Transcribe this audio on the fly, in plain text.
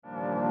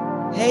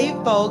Hey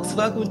folks,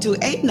 welcome to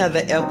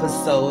another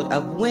episode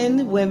of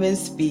When Women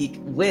Speak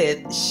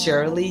with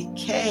Shirley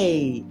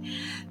K.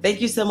 Thank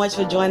you so much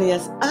for joining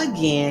us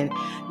again.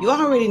 You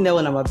already know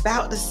what I'm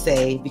about to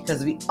say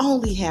because we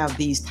only have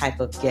these type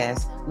of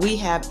guests. We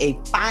have a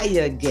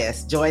fire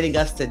guest joining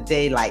us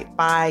today, like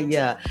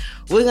fire.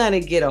 We're going to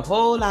get a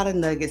whole lot of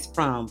nuggets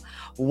from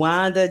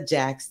Wanda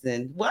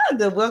Jackson.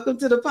 Wanda, welcome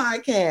to the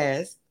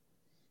podcast.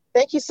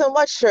 Thank you so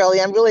much,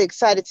 Shirley. I'm really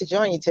excited to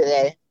join you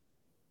today.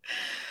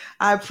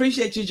 I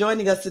appreciate you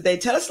joining us today.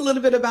 Tell us a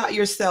little bit about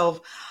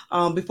yourself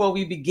before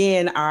we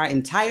begin our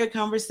entire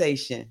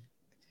conversation.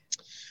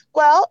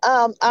 Well,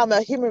 I'm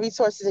a human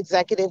resources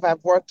executive.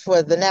 I've worked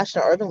for the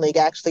National Urban League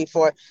actually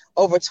for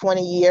over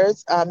 20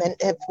 years and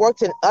have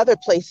worked in other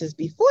places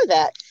before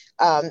that.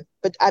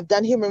 But I've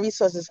done human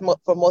resources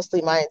for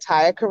mostly my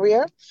entire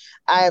career.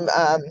 I'm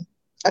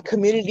a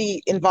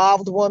community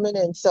involved woman,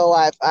 and so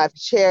I've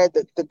chaired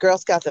the Girl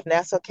Scouts of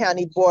Nassau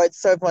County Board,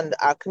 served on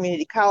our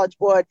community college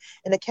board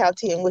in the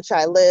county in which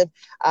I live,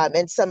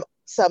 and some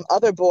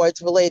other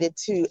boards related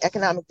to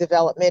economic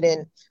development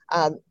in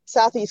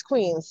Southeast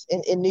Queens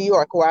in New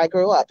York, where I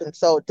grew up. And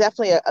so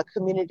definitely a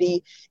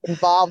community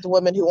involved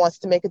woman who wants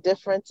to make a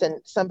difference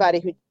and somebody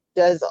who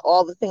does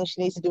all the things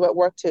she needs to do at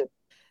work too.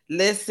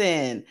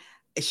 Listen,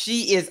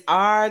 she is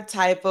our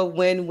type of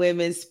When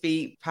Women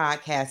Speak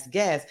podcast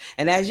guest.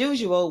 And as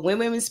usual, When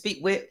Women Speak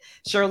with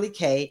Shirley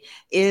K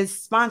is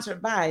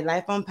sponsored by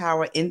Life on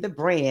Power in the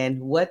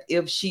brand, What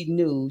If She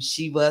Knew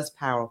She Was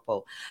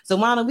Powerful? So,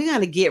 Wanda, we're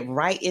going to get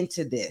right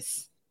into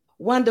this.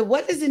 Wanda,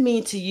 what does it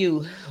mean to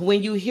you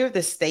when you hear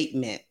the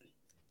statement,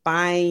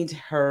 find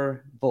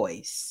her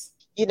voice?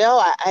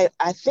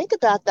 I think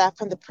about that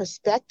from the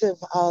perspective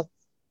of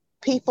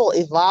people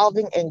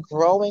evolving and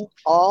growing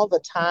all the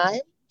time.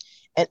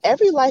 And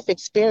every life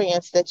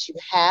experience that you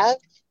have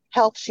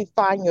helps you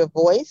find your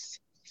voice.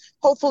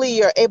 Hopefully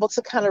you're able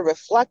to kind of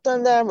reflect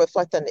on them,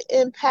 reflect on the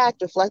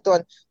impact, reflect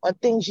on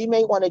things you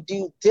may want to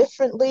do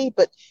differently,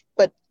 but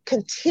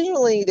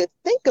continually to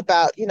think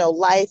about,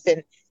 life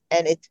and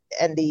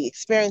the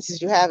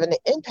experiences you have and the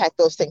impact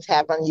those things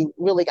have on you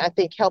really, I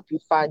think, help you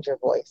find your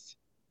voice.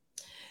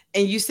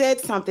 And you said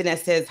something that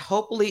says,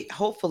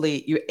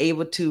 hopefully you're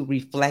able to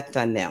reflect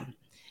on them.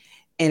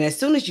 And as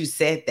soon as you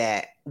said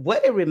that,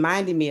 what it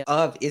reminded me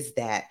of is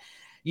that,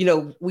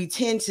 we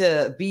tend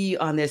to be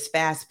on this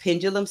fast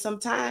pendulum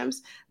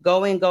sometimes,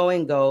 go and go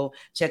and go,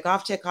 check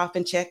off,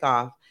 and check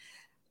off.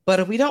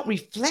 But if we don't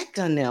reflect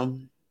on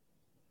them,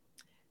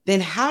 then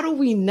how do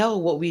we know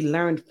what we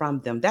learned from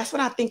them? That's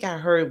what I think I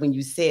heard when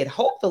you said,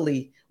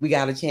 hopefully we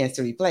got a chance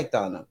to reflect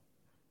on them.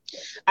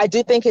 I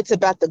do think it's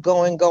about the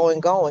going, going,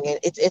 going. And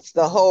it's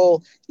the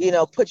whole,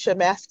 put your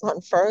mask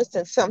on first.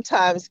 And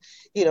sometimes,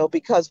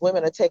 because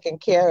women are taking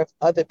care of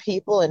other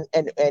people and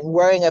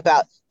worrying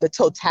about the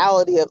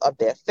totality of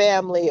their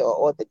family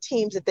or the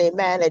teams that they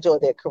manage or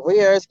their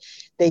careers,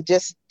 they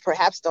just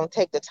perhaps don't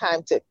take the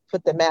time to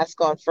put the mask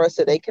on first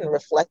so they can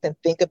reflect and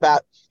think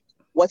about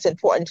what's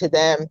important to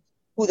them,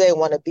 who they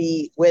want to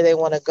be, where they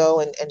want to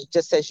go. And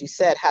just as you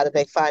said, how do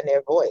they find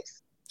their voice?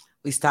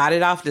 We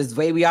started off this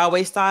way we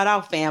always start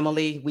off,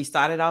 family. We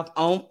started off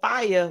on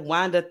fire.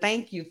 Wanda,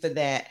 thank you for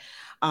that.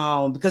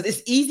 Because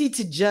it's easy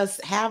to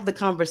just have the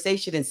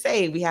conversation and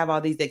say we have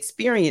all these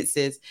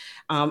experiences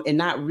and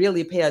not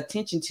really pay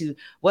attention to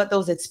what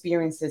those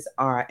experiences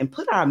are and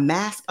put our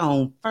mask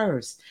on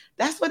first.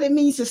 That's what it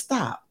means to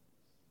stop.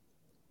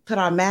 Put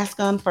our mask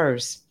on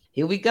first.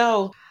 Here we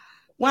go.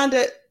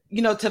 Wanda,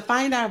 to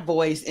find our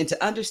voice and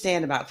to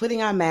understand about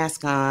putting our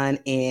mask on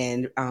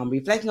and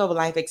reflecting over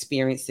life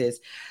experiences,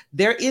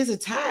 there is a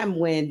time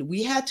when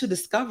we had to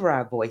discover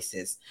our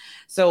voices.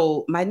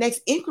 So my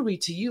next inquiry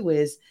to you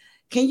is,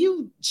 can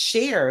you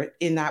share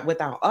with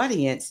our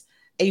audience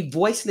a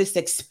voiceless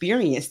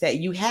experience that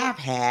you have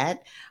had,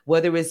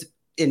 whether it's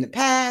in the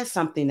past,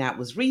 something that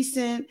was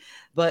recent,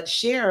 but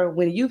share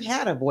when you've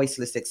had a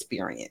voiceless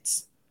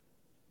experience?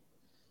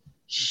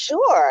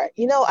 Sure.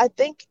 I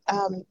think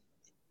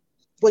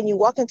when you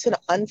walk into an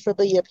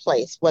unfamiliar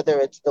place, whether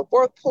it's the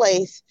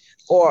workplace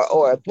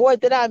or a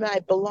board that I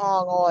might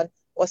belong on,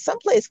 or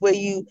someplace where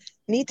you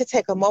need to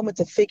take a moment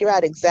to figure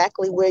out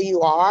exactly where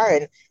you are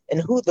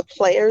and who the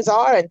players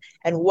are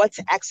and what's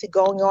actually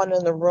going on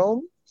in the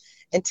room,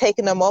 and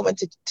taking a moment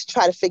to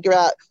try to figure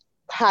out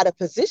how to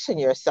position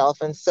yourself.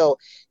 And so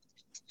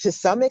to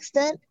some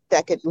extent,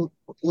 that could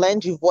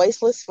lend you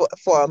voiceless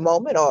for a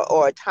moment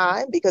or a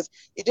time, because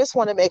you just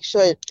want to make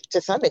sure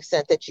to some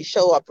extent that you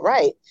show up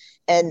right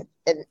and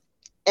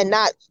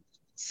not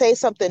say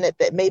something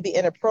that may be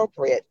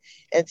inappropriate.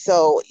 And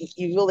so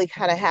you really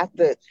kind of have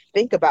to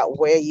think about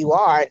where you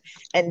are.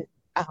 And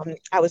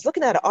I was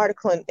looking at an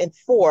article in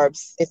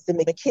Forbes. It's the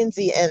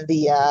McKinsey and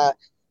the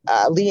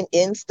Lean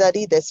In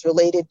study that's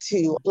related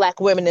to Black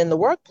women in the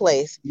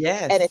workplace.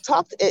 Yes. And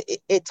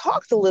it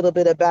talks a little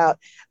bit about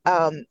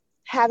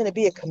having to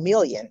be a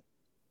chameleon.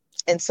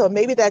 And so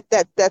maybe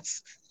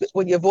that's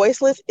when you're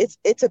voiceless,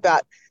 it's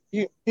about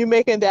you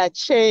making that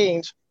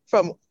change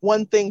from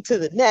one thing to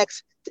the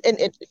next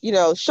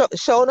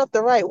showing up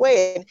the right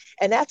way,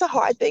 and that's a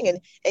hard thing, and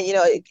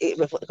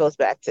it goes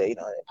back to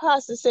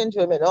imposter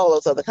syndrome and all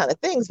those other kind of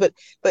things, but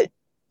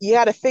you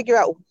got to figure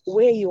out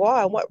where you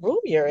are and what room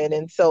you're in,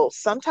 and so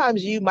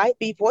sometimes you might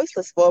be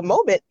voiceless for a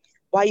moment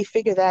while you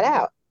figure that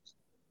out.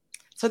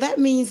 So that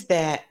means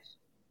that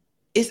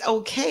it's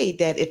okay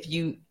that if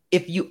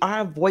you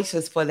are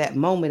voiceless for that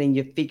moment and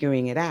you're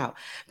figuring it out,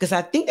 because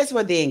I think that's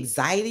where the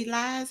anxiety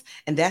lies,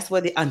 and that's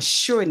where the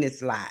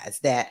unsureness lies,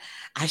 that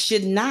I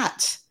should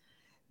not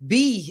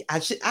I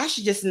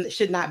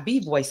should not be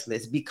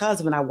voiceless,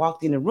 because when I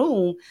walked in the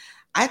room,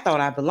 I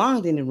thought I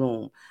belonged in the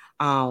room.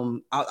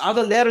 All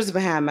the letters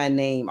behind my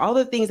name, all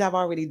the things I've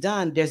already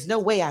done, there's no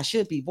way I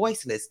should be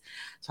voiceless.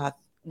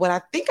 What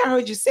I think I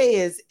heard you say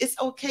is it's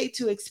okay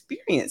to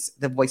experience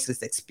the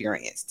voiceless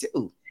experience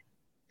too.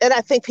 And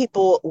I think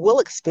people will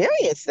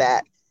experience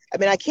that. I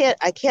mean, I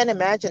can't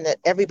imagine that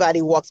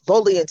everybody walks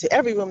boldly into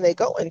every room they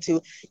go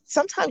into.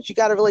 Sometimes you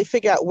got to really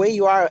figure out where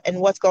you are and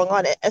what's going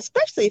on,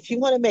 especially if you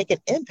want to make an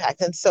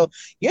impact. And so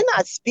you're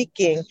not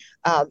speaking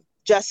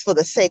just for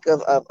the sake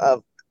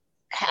of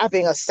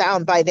having a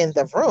sound bite in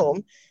the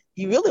room.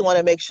 You really want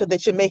to make sure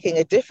that you're making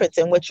a difference,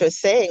 and what you're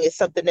saying is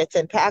something that's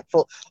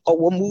impactful or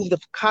will move the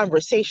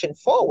conversation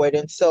forward.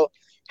 And so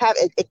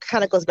it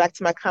kind of goes back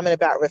to my comment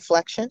about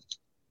reflection.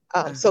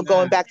 So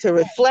going back to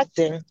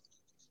reflecting,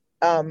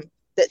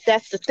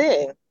 that's the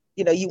thing.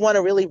 You want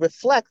to really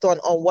reflect on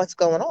what's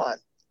going on.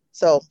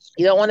 So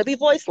you don't want to be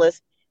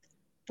voiceless,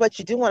 but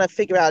you do want to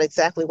figure out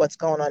exactly what's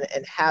going on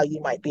and how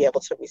you might be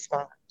able to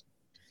respond.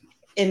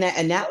 In that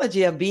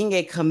analogy of being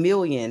a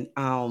chameleon,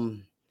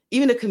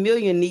 even a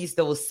chameleon needs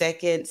those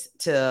seconds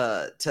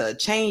to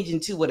change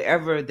into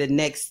whatever the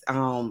next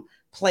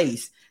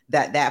place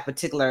that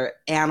particular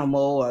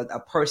animal or a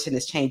person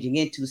is changing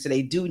into. So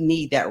they do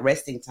need that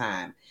resting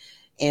time.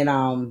 And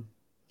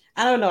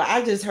I don't know,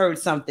 I just heard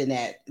something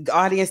that the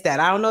audience, that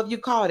I don't know if you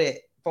caught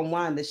it, from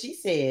Wanda. She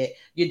said,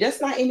 you're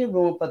just not in the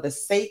room for the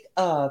sake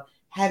of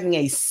having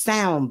a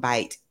sound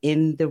bite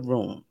in the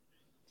room.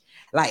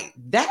 Like,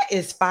 that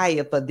is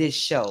fire for this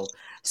show.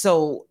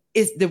 So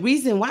it's the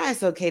reason why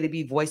it's okay to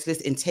be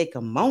voiceless and take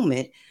a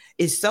moment,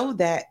 is so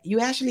that you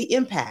actually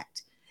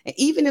impact. And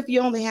even if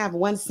you only have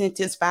one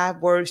sentence, 5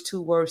 words,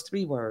 2 words,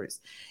 3 words,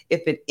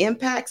 if it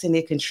impacts and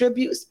it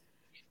contributes,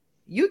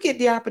 you get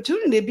the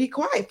opportunity to be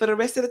quiet for the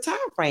rest of the time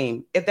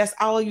frame, if that's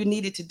all you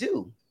needed to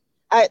do.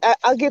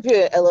 I'll give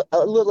you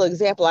a little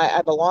example.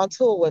 I belong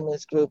to a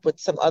women's group with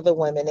some other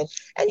women, and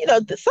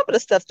some of the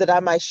stuff that I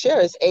might share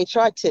is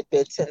HR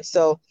tidbits. And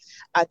so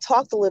I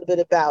talked a little bit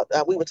about,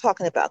 we were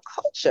talking about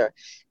culture.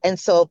 And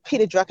so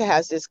Peter Drucker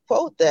has this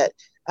quote that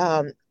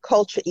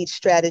culture eats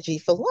strategy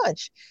for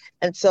lunch.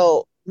 And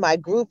so my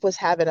group was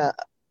having a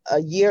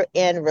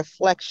year-end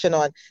reflection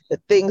on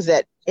the things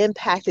that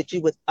impacted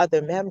you with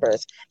other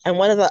members. And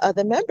one of the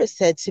other members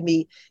said to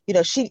me,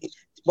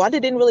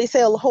 Wanda didn't really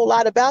say a whole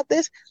lot about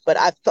this, but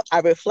I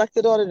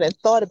reflected on it and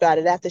thought about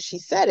it after she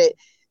said it,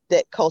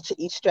 that culture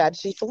eats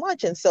strategy for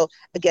lunch. And so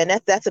again,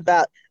 that's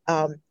about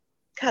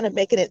kind of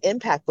making an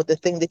impact with the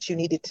thing that you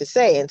needed to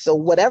say. And so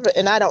whatever,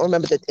 and I don't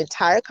remember the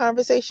entire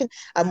conversation.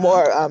 A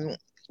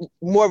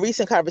more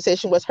recent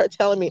conversation was her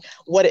telling me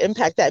what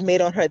impact that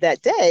made on her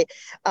that day.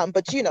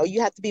 But you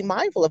have to be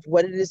mindful of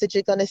what it is that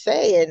you're going to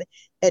say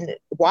and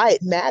why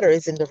it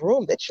matters in the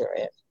room that you're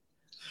in.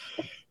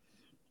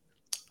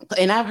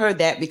 And I've heard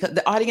that because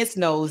the audience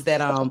knows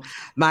that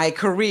my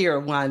career,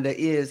 Wanda,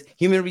 is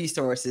human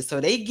resources. So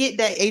they get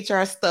that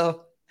HR stuff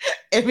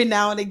every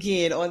now and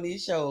again on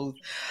these shows.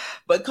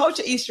 But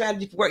culture eats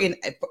strategy for work and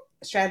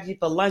strategy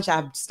for lunch.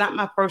 It's not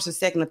my first or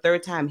second or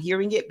third time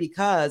hearing it,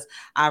 because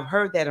I've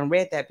heard that and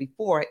read that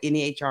before in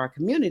the HR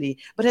community.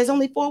 But there's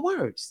only 4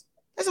 words.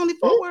 There's only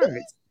 4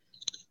 words.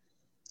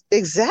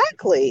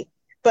 Exactly.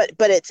 But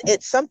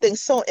it's something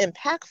so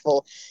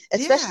impactful,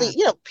 especially,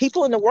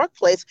 people in the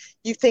workplace.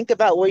 You think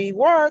about where you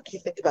work, you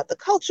think about the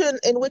culture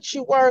in which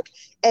you work,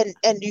 and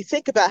you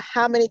think about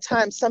how many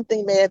times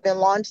something may have been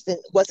launched and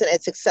wasn't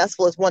as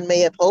successful as one may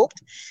have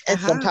hoped. And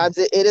sometimes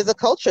it is a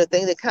culture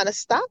thing that kind of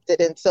stopped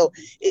it. And so,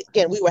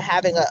 again, we were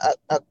having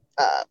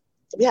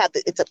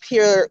it's a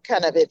peer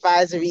kind of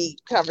advisory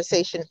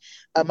conversation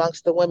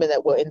amongst the women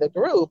that were in the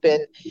group.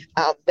 And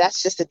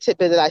that's just a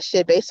tidbit that I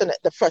shared based on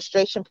the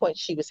frustration point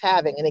she was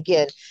having. And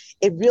again,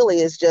 it really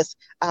is just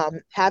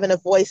having a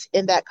voice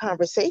in that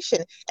conversation.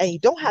 And you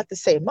don't have to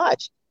say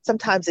much.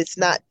 Sometimes it's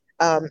not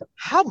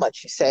how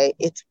much you say,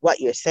 it's what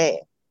you're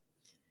saying.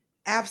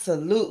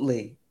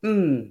 Absolutely.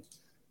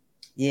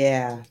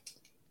 Yeah.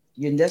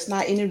 You're just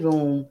not in the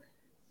room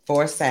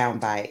for a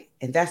soundbite.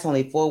 And that's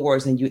only 4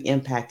 words, and you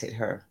impacted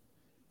her.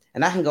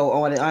 And I can go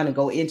on and I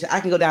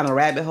can go down a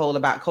rabbit hole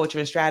about culture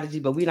and strategy,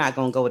 but we're not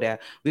going to go there.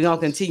 We're going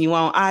to continue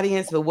on,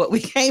 audience, with what we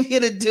came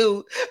here to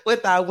do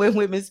with our When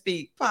Women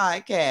Speak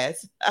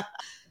podcast.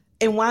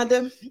 And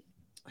Wanda,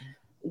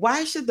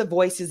 why should the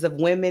voices of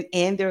women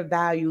and their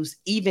values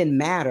even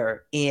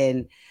matter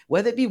in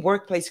whether it be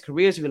workplace,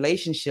 careers,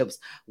 relationships?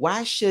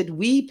 Why should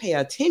we pay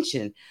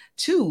attention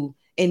to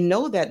and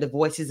know that the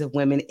voices of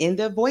women and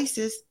their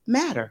voices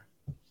matter?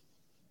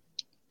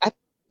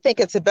 think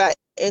it's about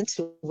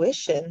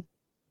intuition.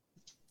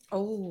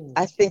 Oh,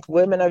 I think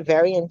women are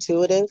very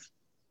intuitive.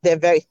 They're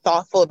very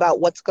thoughtful about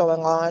what's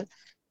going on,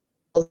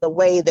 the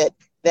way that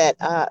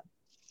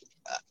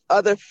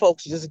other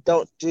folks just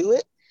don't do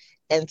it.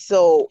 And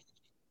so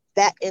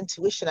that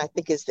intuition, I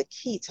think, is the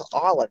key to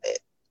all of it.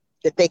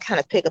 That they kind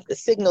of pick up the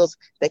signals,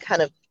 they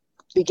kind of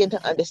begin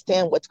to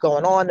understand what's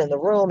going on in the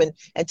room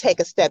and take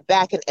a step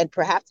back and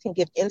perhaps can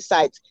give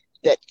insights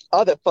that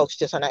other folks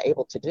just are not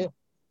able to do.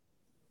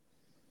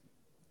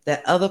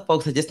 that other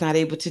folks are just not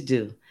able to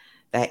do.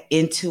 That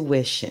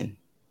intuition,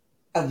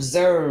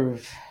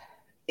 observe,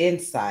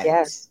 insight,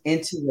 Yes.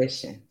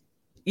 intuition.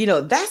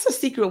 That's a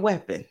secret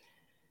weapon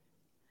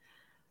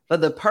for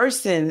the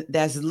person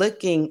that's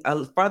looking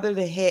further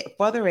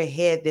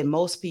ahead than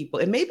most people.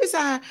 And maybe it's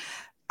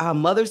our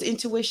mother's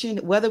intuition,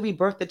 whether we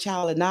birthed the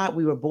child or not,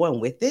 we were born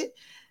with it.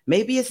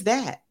 Maybe it's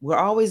that we're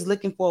always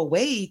looking for a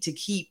way to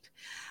keep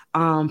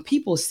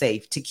people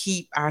safe, to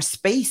keep our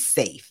space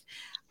safe.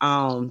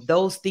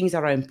 Those things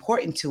that are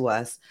important to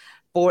us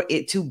for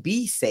it to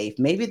be safe.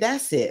 Maybe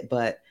that's it.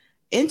 But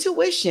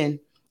intuition,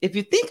 if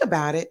you think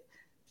about it,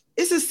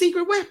 it's a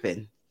secret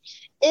weapon.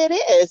 It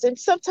is. And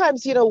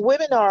sometimes,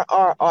 women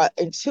are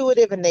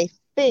intuitive and they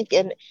think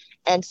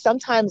and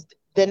sometimes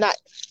they're not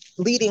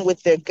leading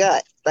with their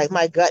gut. Like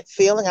my gut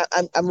feeling,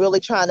 I'm really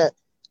trying to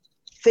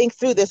think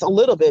through this a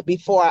little bit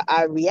before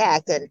I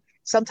react. And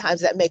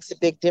sometimes that makes a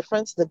big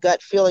difference. The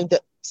gut feeling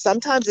that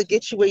sometimes it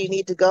gets you where you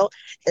need to go,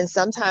 and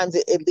sometimes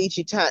it leads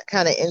you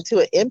kind of into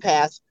an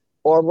impasse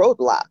or a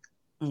roadblock.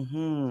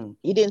 Mm-hmm.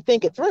 You didn't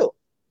think it through.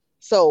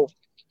 So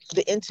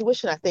the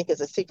intuition, I think,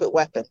 is a secret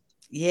weapon.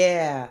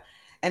 Yeah.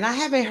 And I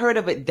haven't heard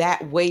of it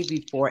that way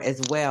before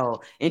as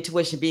well.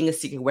 Intuition being a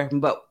secret weapon.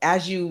 But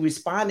as you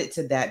responded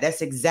to that,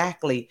 that's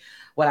exactly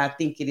what I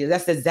think it is.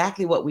 That's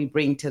exactly what we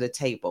bring to the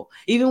table.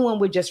 Even when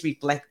we're just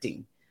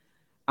reflecting,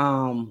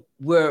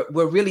 we're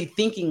really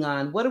thinking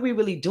on what are we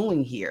really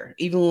doing here,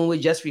 even when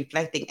we're just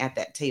reflecting at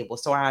that table.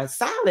 So our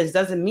silence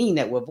doesn't mean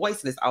that we're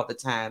voiceless all the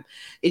time.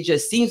 It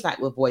just seems like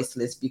we're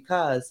voiceless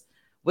because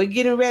we're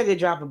getting ready to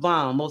drop a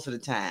bomb most of the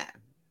time.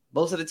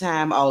 Most of the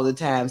time, all the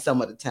time,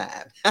 some of the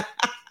time.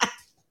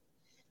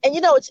 And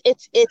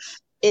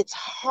it's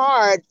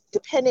hard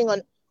depending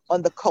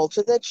on the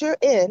culture that you're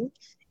in.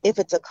 If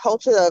it's a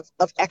culture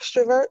of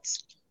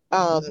extroverts,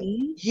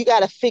 Mhm. you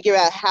got to figure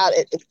out how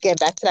to, again,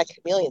 back to that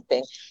chameleon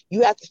thing.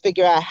 You have to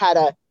figure out how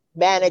to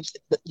manage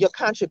your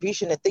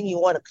contribution, the thing you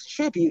want to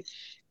contribute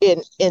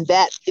in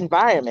that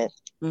environment.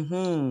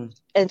 Mhm.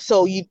 And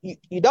so you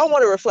don't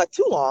want to reflect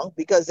too long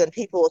because then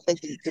people will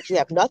think that you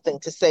have nothing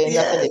to say and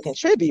nothing to Yes.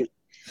 contribute.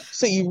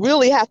 So you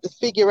really have to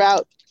figure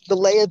out the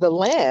lay of the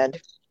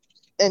land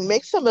and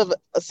make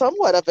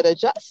somewhat of an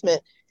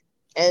adjustment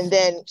and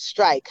then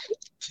strike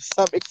to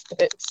some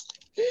extent.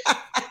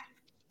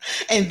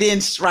 And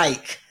then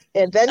strike.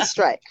 And then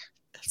strike.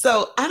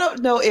 So I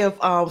don't know if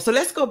so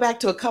let's go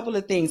back to a couple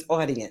of things,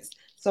 audience.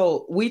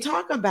 So we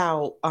talk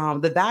about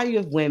the value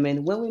of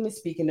women when women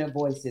speak in their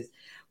voices.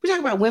 We talk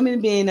about women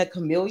being a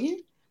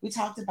chameleon. We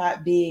talked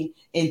about being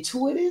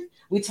intuitive.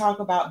 We talk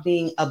about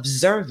being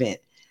observant.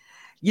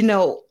 You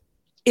know,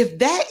 if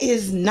that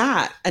is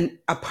not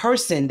a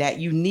person that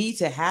you need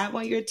to have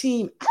on your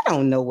team, I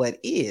don't know what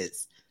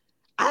is.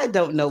 I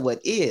don't know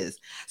what is.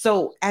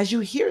 So, as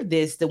you hear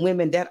this, the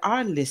women that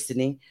are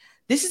listening,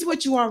 this is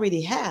what you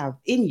already have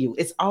in you.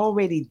 It's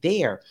already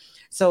there.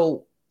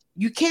 So,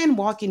 you can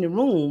walk in the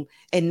room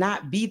and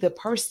not be the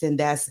person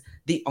that's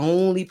the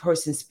only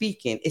person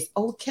speaking. It's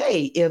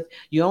okay if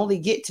you only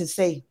get to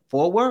say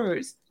 4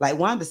 words, like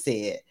Wanda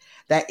said,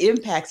 that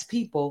impacts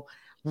people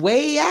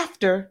way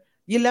after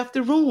you left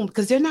the room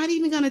because they're not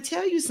even going to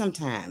tell you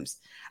sometimes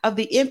of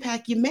the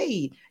impact you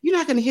made. You're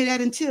not going to hear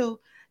that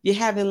until you're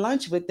having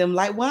lunch with them,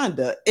 like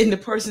Wanda. And the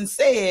person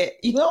said,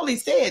 you only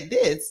said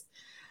this,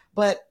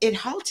 but it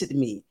halted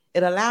me.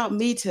 It allowed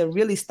me to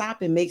really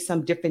stop and make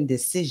some different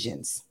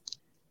decisions.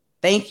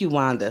 Thank you,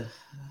 Wanda.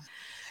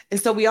 And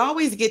so we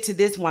always get to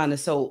this, Wanda.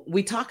 So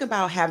we talk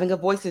about having a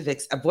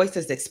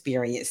voiceless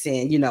experience,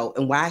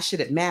 and why should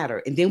it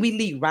matter? And then we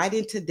lead right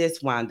into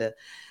this, Wanda.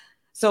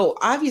 So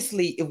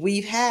obviously, if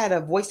we've had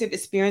a voiceless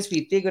experience,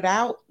 we figured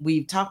out,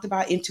 we've talked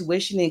about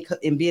intuition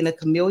and being a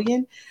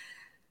chameleon.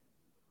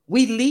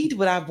 We lead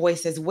with our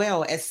voice as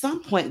well. At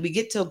some point, we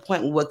get to a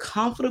point where we're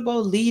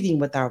comfortable leading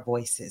with our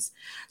voices.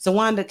 So,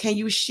 Wanda, can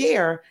you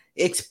share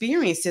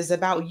experiences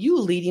about you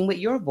leading with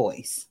your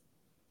voice?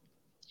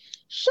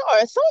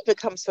 Sure, some of it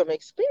comes from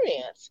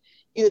experience.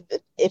 You,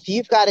 if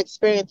you've got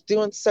experience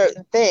doing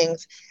certain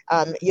things,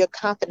 you're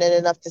confident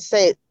enough to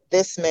say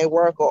this may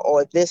work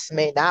or this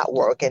may not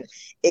work. And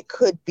it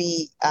could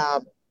be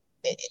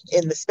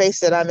in the space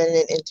that I'm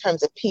in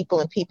terms of people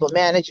and people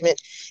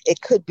management.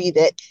 It could be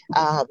that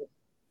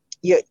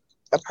you're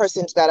a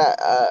person's got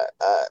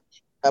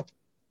a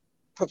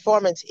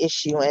performance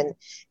issue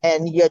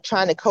and you're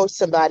trying to coach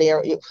somebody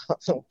or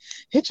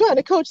you're trying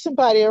to coach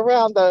somebody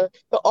around the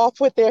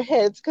off with their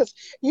heads because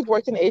you've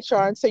worked in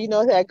HR and so you know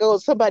how that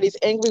goes. Somebody's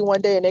angry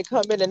one day and they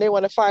come in and they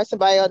want to fire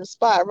somebody on the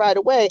spot right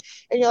away.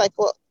 And you're like,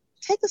 well,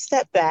 take a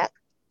step back.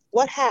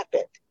 what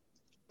happened?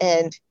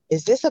 And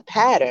is this a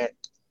pattern?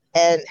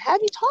 And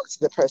have you talked to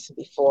the person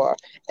before?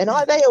 And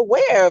are they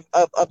aware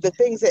of the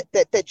things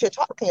that you're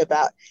talking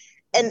about?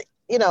 And,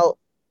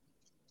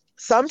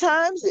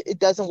 sometimes it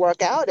doesn't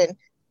work out.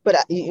 But,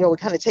 we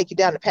kind of take you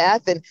down the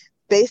path, and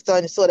based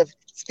on sort of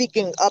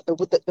speaking up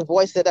with the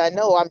voice that I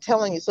know, I'm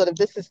telling you sort of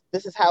this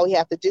is how we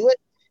have to do it.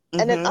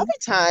 And then other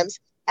Mm-hmm. times,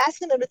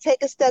 asking them to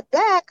take a step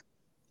back,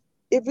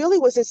 it really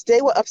was just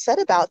they were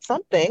upset about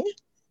something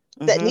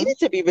that Mm-hmm. needed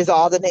to be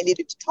resolved and they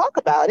needed to talk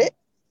about it.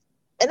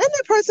 And then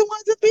that person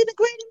winds up being a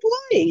great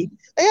employee.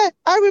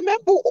 I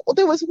remember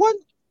there was one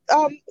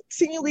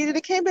senior leader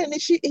that came in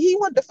and he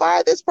wanted to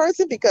fire this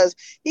person because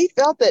he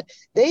felt that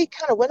they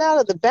kind of went out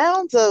of the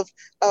bounds of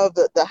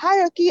the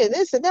hierarchy and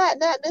this and that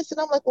and that and this. And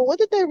I'm like, well, what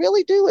did they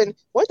really do? And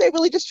weren't they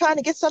really just trying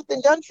to get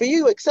something done for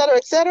you, et cetera,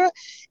 et cetera?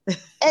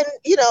 And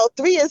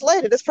 3 years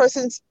later, this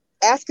person's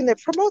asking to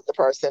promote the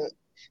person.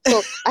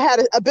 So I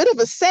had a bit of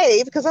a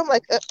save because I'm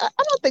like, I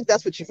don't think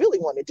that's what you really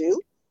want to do.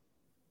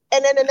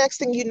 And then the next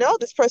thing you know,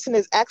 this person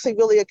is actually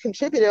really a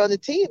contributor on the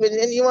team,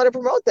 and you want to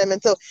promote them. And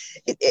so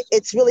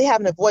it's really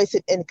having a voice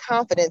and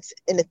confidence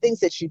in the things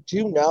that you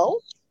do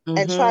know,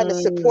 and trying to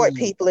support Mm-hmm.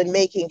 people and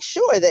making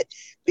sure that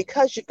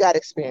because you've got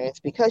experience,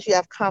 because you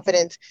have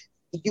confidence,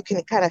 you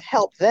can kind of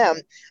help them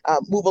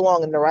move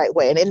along in the right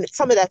way. And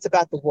some of that's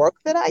about the work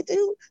that I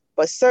do,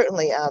 but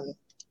certainly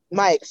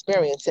my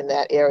experience in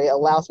that area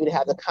allows me to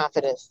have the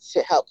confidence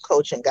to help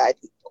coach and guide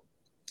people.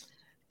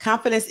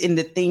 Confidence in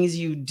the things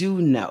you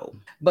do know.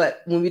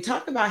 But when we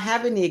talk about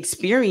having the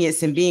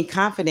experience and being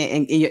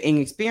confident in your in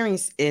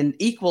experience and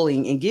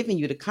equaling and giving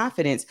you the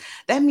confidence,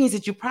 that means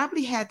that you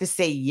probably had to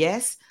say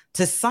yes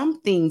to some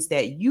things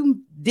that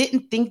you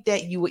didn't think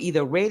that you were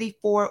either ready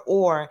for,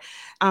 or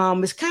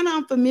it's kind of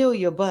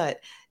unfamiliar,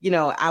 but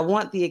I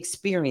want the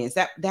experience.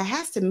 That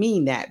has to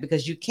mean that,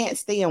 because you can't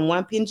stay on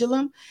one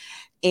pendulum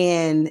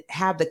and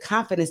have the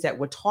confidence that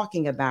we're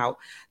talking about,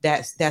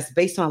 that's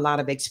based on a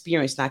lot of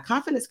experience. Now,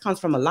 confidence comes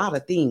from a lot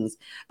of things,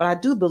 but I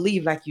do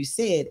believe, like you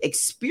said,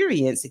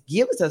 experience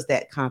gives us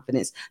that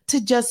confidence to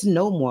just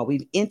know more.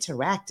 We've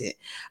interacted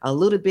a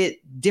little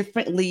bit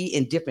differently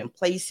in different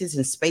places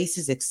and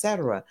spaces,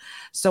 etc.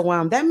 So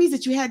that means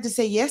that you had to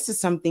say yes to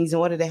some things in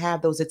order to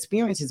have those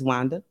experiences,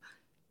 Wanda.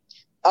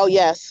 Oh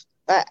yes,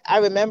 I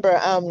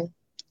remember.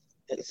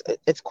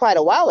 It's quite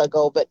a while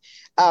ago, but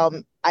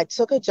I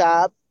took a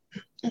job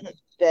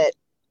that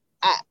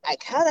I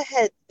kind of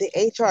had the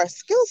HR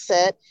skill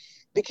set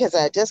because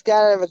I just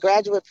got out of a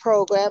graduate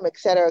program, et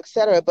cetera, et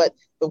cetera. But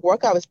the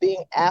work I was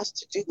being asked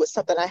to do was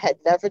something I had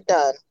never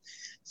done.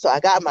 So I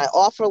got my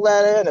offer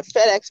letter and a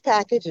FedEx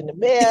package in the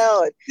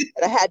mail,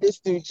 and I had this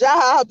new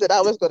job that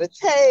I was going to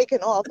take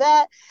and all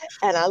that.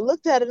 And I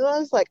looked at it and I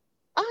was like,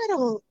 I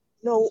don't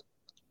know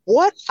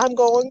what I'm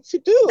going to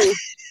do.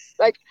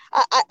 Like,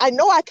 I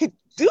know I could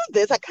do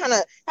this. I kind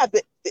of have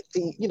the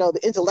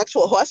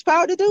intellectual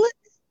horsepower to do it,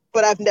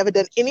 but I've never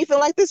done anything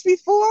like this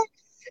before.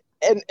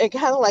 And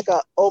kind of like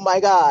oh my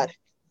God.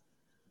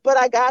 But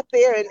I got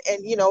there and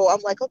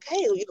I'm like,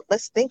 okay,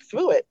 let's think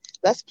through it.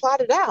 Let's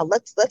plot it out.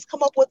 Let's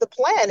come up with a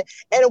plan.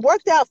 And it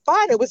worked out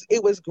fine.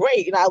 It was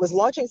great. I was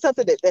launching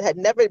something that had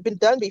never been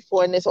done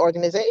before in this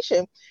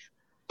organization.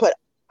 But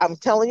I'm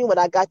telling you, when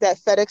I got that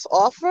FedEx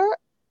offer,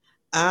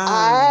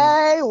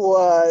 Ah. I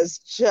was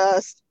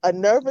just a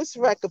nervous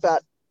wreck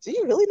about, do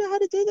you really know how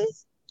to do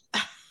this?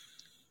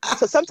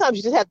 So sometimes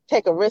you just have to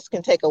take a risk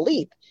and take a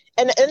leap.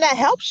 And that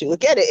helps you.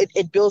 Again,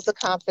 it builds the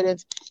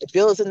confidence, it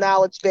builds a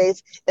knowledge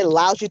base, it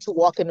allows you to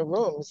walk in the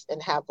rooms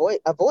and have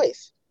a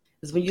voice.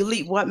 Because when you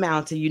leap one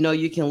mountain,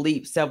 you can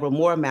leap several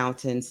more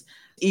mountains.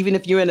 Even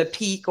if you're in a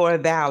peak or a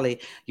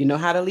valley, you know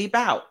how to leap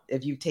out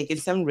if you've taken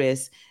some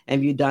risks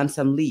and you've done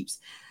some leaps.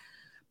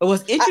 But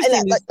what's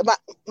interesting Like is,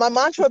 my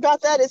mantra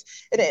about that is,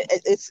 and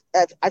it's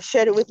I've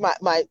shared it with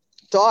my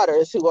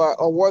daughters who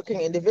are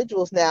working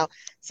individuals now.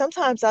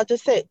 Sometimes I'll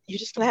just say, you're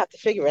just going to have to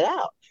figure it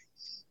out.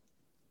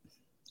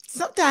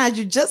 sometimes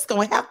you're just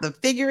going to have to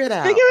figure it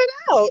Figure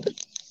out. it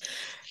out.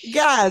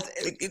 Guys,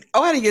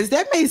 audience,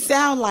 that may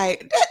sound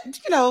like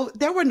that,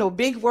 there were no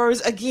big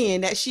words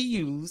again that she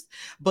used,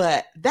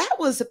 but that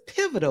was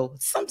pivotal.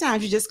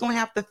 Sometimes you're just going to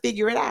have to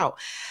figure it out.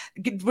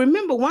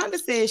 Remember, Wanda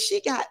said she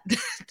got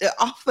the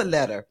offer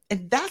letter,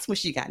 and that's when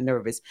she got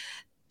nervous.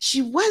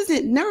 She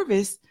wasn't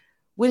nervous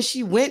when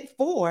she went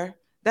for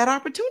that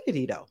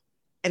opportunity, though.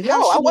 And how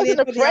No, I she went in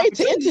wasn't for the afraid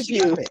to opportunity, she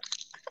interview. got it.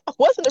 I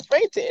wasn't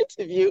afraid to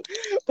interview,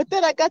 but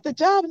then I got the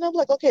job and I'm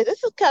like, okay,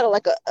 this is kind of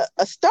like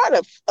a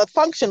startup, a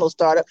functional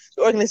startup.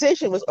 The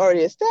organization was already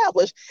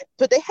established,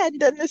 but they hadn't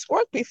done this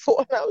work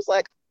before. And I was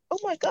like, oh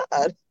my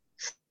God.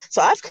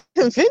 So I've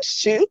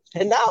convinced you,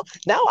 and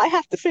now I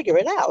have to figure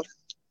it out.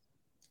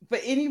 For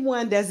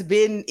anyone that's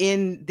been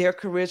in their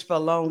careers for a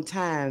long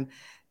time,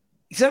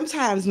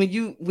 sometimes when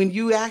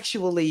you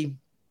actually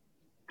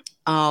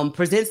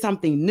present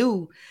something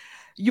new,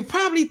 you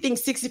probably think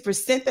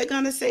 60% they're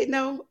going to say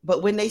no.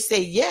 But when they say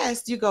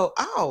yes, you go,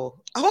 oh,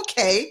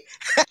 okay,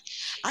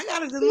 I got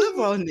to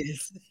deliver on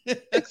this.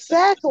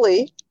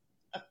 Exactly.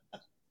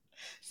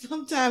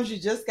 Sometimes you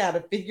just got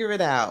to figure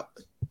it out.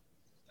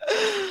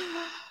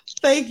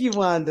 Thank you,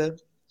 Wanda.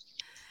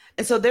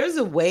 And so there's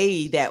a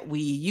way that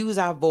we use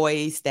our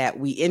voice, that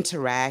we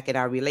interact in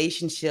our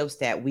relationships,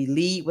 that we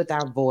lead with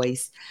our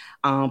voice.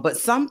 But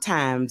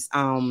sometimes,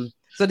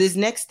 so this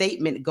next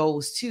statement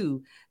goes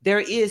to there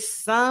is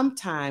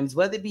sometimes,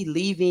 whether it be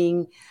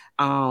leaving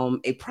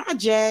a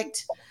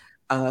project,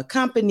 a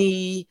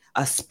company,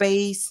 a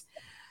space,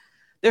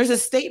 there's a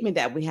statement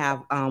that we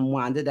have,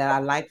 Wanda, that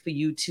I'd like for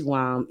you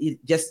to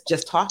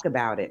just talk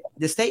about it.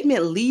 The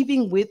statement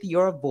 "leaving with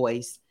your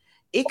voice,"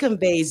 it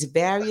conveys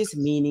various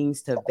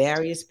meanings to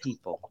various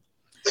people.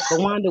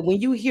 But Wanda,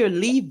 when you hear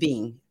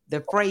 "leaving,"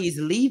 the phrase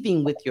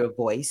 "leaving with your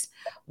voice,"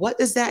 what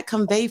does that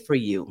convey for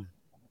you?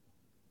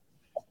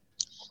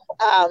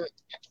 Um,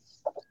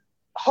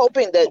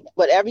 Hoping that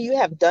whatever you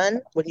have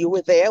done when you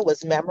were there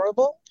was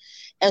memorable.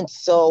 And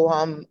so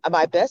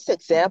my best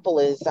example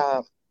is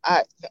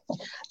I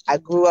I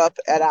grew up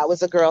and I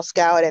was a Girl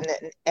Scout,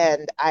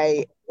 and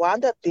I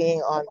wound up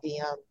being on the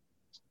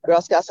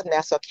Girl Scouts of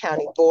Nassau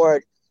County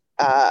board,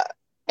 uh,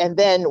 and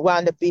then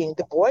wound up being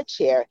the board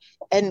chair.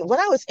 And when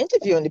I was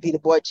interviewing to be the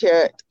board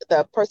chair,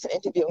 the person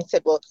interviewing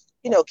said, "Well,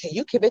 can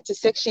you commit to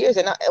 6 years?"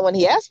 And when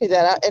he asked me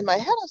that, in my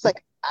head, I was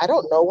like, "I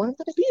don't know when I'm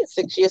going to be in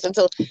 6 years, and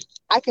so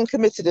I can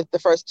commit to the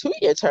first 2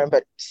 year term,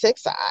 but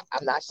six,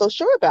 I'm not so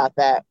sure about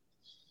that."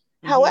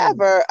 Mm-hmm.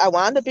 However, I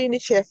wound up being the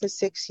chair for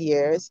 6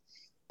 years.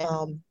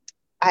 Um,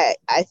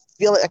 I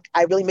feel like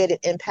I really made an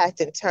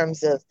impact in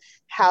terms of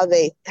how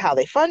they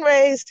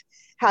fundraised,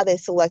 how they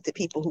selected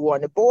people who were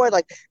on the board.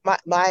 Like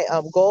my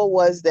goal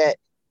was that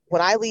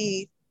when I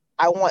leave,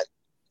 I want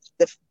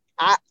the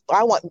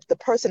I want the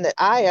person that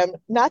I am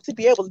not to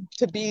be able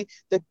to be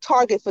the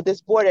target for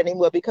this board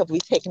anymore, because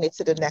we've taken it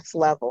to the next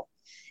level.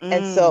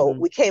 And so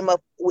Mm,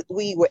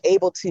 we were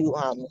able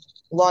to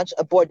launch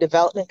a board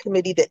development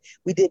committee that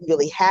we didn't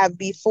really have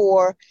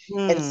before.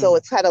 And so mm,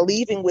 it's kind of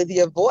leaving with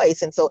your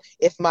voice. And so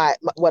if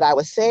what I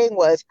was saying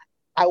was,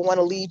 I want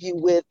to leave you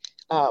with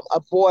a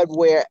board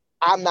where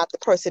I'm not the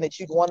person that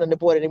you'd want on the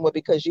board anymore,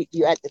 because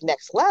you're at the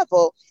next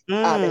level,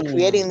 and mm,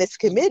 creating this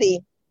committee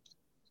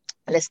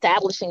and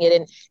establishing it.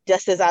 And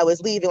just as I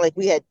was leaving, like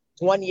we had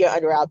 1 year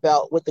under our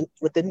belt with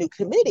the new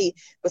committee,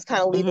 was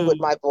kind of leaving with mm,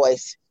 my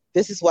voice.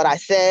 This is what I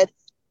said,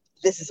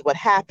 this is what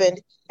happened,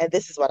 and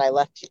this is what I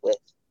left you with.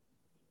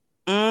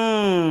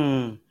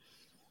 mm.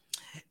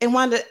 And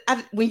Wanda,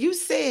 when you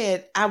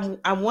said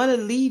I want to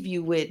leave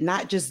you with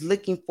not just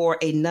looking for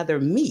another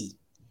me,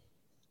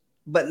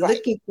 but Right,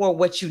 looking for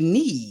what you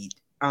need.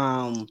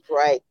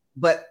 right,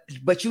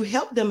 But you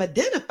help them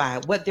identify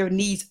what their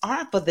needs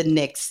are for the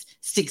next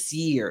 6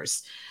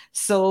 years,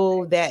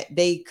 so that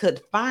they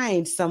could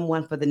find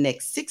someone for the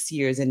next 6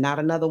 years and not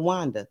another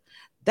Wanda.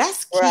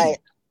 That's right.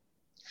 key.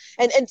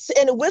 And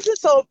it wasn't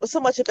so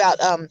much about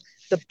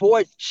the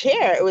board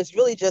chair. It was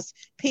really just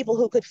people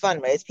who could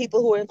fundraise,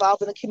 people who were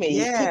involved in the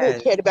community, people who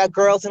Yes. cared about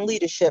girls in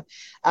leadership,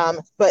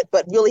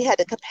 but really had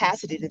the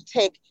capacity to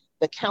take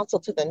the council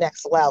to the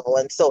next level.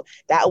 And so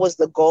that was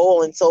the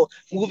goal. And so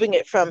moving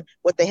it from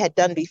what they had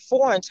done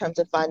before in terms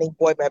of finding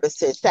board members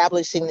to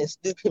establishing this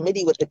new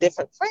committee with a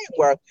different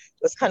framework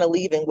was kind of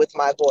leaving with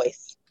my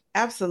voice.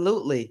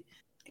 Absolutely.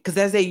 Because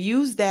as they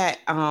use that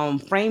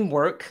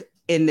framework,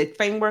 and the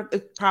framework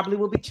it probably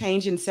will be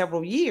changed in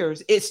several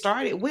years. It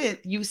started with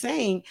you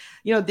saying,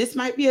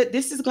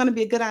 this is going to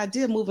be a good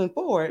idea moving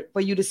forward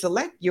for you to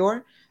select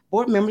your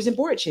board members and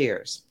board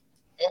chairs.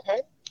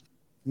 Mm-hmm.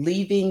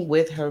 Leaving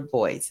with her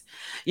voice.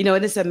 And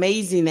it's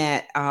amazing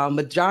that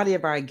majority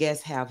of our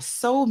guests have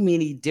so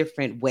many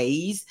different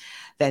ways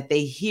that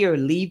they hear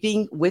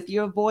 "leaving with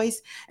your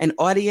voice." And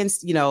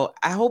audience,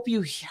 I hope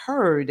you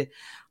heard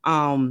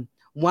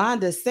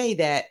Wanda say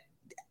that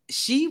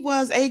she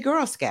was a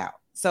Girl Scout.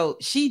 So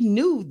she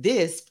knew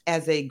this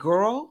as a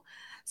girl.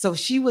 So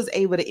she was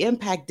able to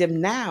impact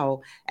them now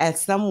as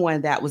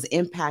someone that was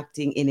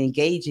impacting and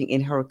engaging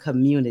in her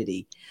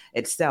community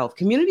itself.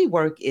 Community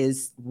work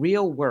is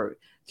real work.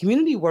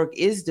 Community work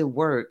is the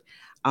work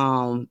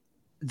um,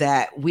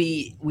 that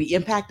we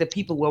impact the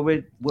people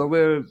where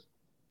we're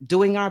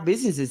doing our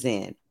businesses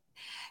in.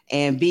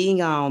 And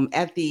being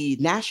at the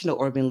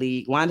National Urban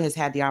League, Wanda has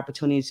had the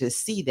opportunity to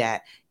see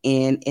that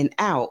in and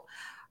out.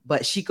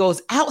 But she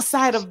goes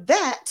outside of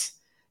that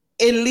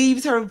and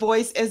leaves her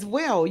voice as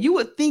well. You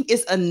would think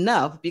it's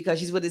enough because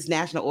she's with this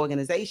national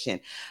organization,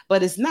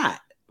 but it's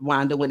not,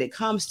 Wanda, when it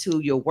comes to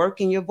your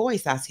work and your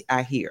voice,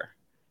 I hear.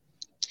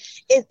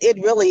 It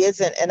really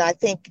isn't. And I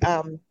think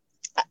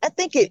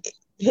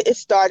it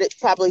started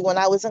probably when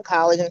I was in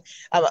college, and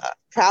I'm a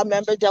proud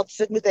member of Delta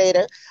Sigma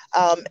Theta.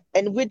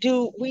 And we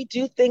do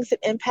things that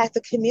impact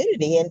the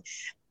community. And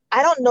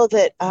I don't know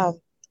that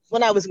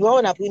when I was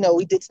growing up,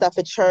 we did stuff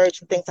at church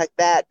and things like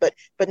that, but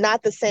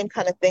not the same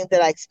kind of thing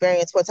that I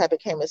experienced once I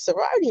became a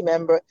sorority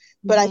member.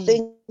 But I Mm-hmm.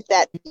 think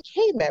that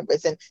became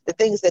members, and the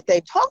things that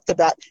they talked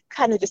about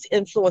kind of just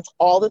influence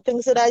all the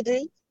things that I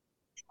do.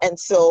 And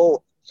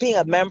so being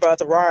a member of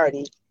the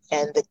sorority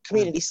and the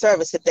community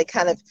service, that they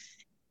kind of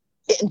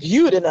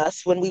imbued in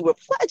us when we were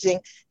pledging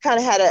kind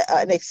of had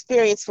an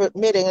experience for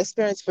me, an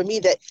experience for me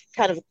that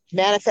kind of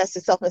manifests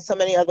itself in so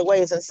many other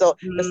ways. And so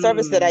the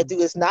service that I Mm, do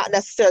is not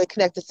necessarily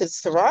connected to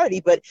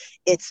sorority, but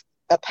it's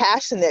a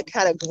passion that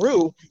kind of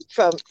grew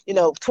from,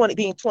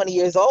 20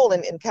 years old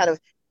and kind of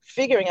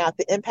figuring out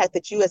the impact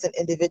that you as an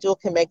individual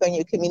can make on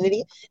your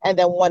community and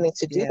then wanting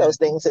to do yeah. those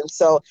things. And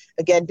so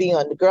again, being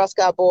on the Girl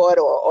Scout board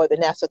or the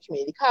National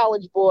Community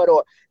College board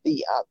or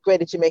the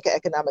Greater Jamaica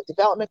Economic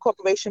Development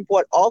Corporation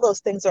board, all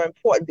those things are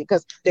important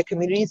because they're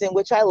communities in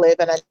which I live,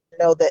 and I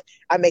know that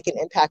I make an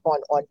impact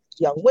on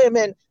young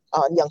women,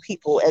 on young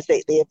people as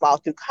they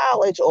evolve through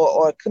college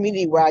or a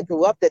community where I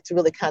grew up that's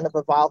really kind of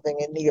evolving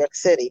in New York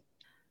City.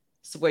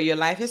 So where your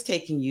life has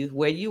taken you,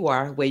 where you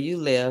are, where you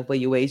live, where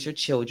you raise your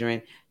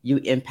children, you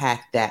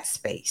impact that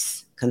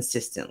space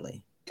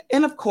consistently.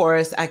 And of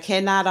course, I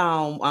cannot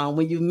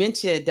when you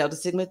mentioned Delta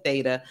Sigma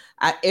Theta,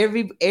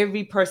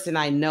 every person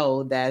I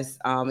know that's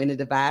in the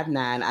Divide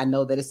Nine, I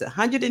know that it's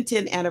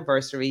 110th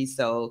anniversary.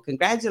 So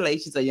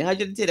congratulations on your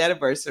 110th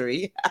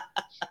anniversary.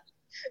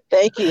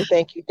 Thank you,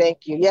 thank you,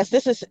 thank you. Yes,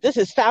 this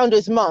is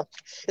Founders Month.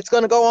 It's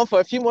going to go on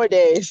for a few more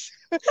days.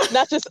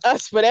 Not just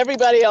us, but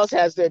everybody else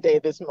has their day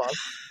this month.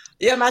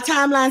 Yeah, my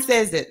timeline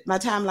says it. My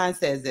timeline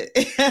says it.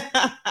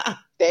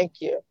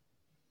 Thank you.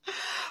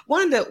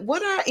 Wanda,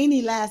 what are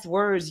any last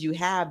words you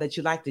have that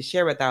you'd like to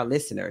share with our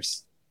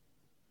listeners?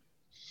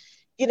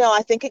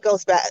 I think it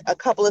goes back a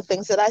couple of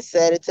things that I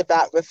said. It's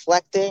about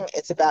reflecting,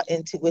 it's about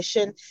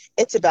intuition,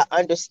 it's about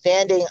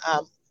understanding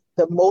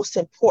the most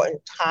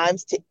important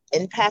times to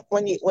impact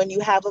when you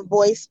have a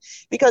voice,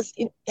 because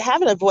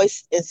having a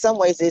voice in some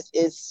ways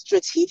is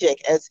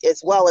strategic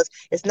as well as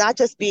it's not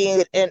just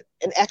being an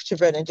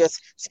extrovert and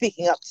just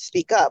speaking up to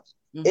speak up.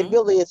 It Mm-hmm.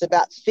 really is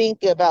about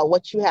thinking about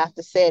what you have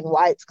to say and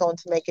why it's going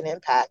to make an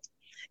impact.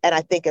 And I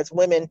think as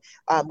women,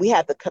 we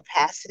have the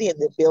capacity and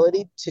the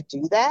ability to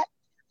do that.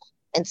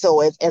 And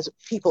so as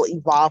people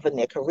evolve in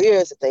their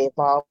careers, as they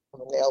evolve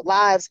in their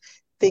lives,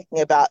 thinking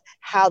about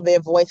how their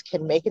voice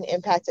can make an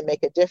impact and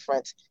make a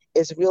difference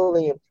is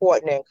really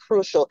important and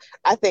crucial,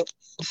 I think,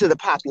 to the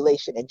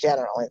population in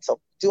general. And so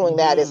doing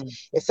that is,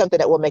 Mm-hmm. is something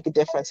that will make a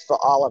difference for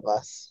all of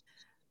us.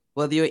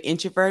 Whether you're an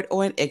introvert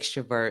or an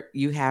extrovert,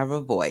 you have a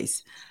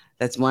voice.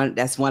 That's one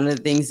of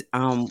the things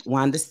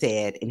Wanda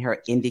said in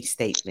her ending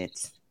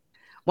statements.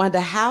 Wanda,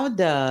 how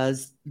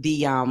does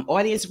the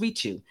audience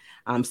reach you?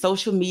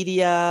 Social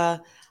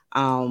media,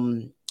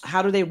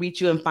 how do they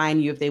reach you and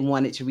find you if they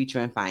wanted to reach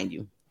you and find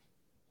you?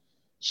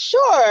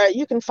 Sure,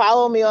 you can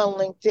follow me on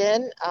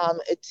LinkedIn.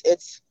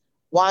 It's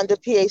Wanda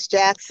PH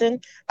Jackson,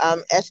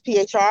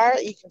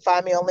 SPHR. You can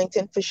find me on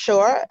LinkedIn for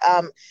sure.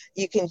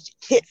 You can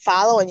hit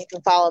follow and you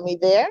can follow me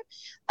there.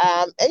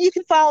 And you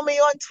can follow me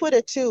on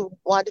Twitter too,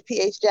 Wanda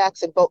PH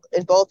Jackson,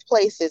 in both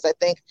places. I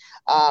think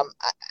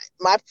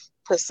my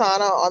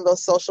persona on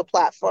those social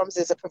platforms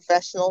is a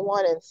professional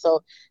one. And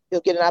so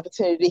you'll get an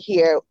opportunity to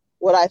hear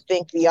what I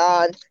think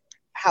beyond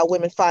how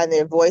women find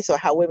their voice or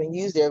how women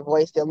use their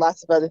voice. There are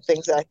lots of other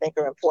things that I think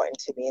are important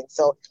to me. And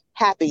so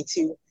happy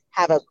to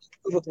have a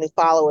group of new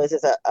followers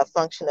as a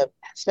function of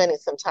spending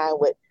some time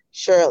with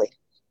Shirley.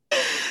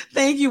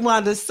 Thank you,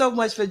 Wanda, so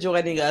much for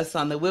joining us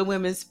on the When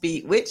Women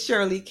Speak with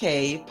Shirley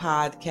K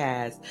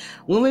podcast.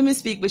 When Women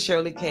Speak with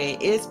Shirley K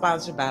is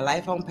sponsored by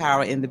Life on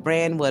Power and the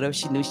brand What If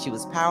She Knew She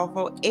Was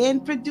Powerful,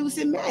 and produced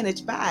and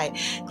managed by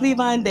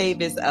Cleavon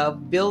Davis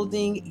of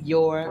Building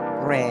Your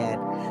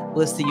Brand.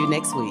 We'll see you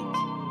next week.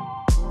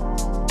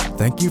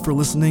 Thank you for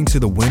listening to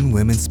the When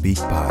Women Speak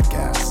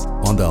podcast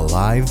on the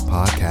Alive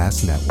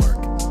Podcast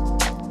Network.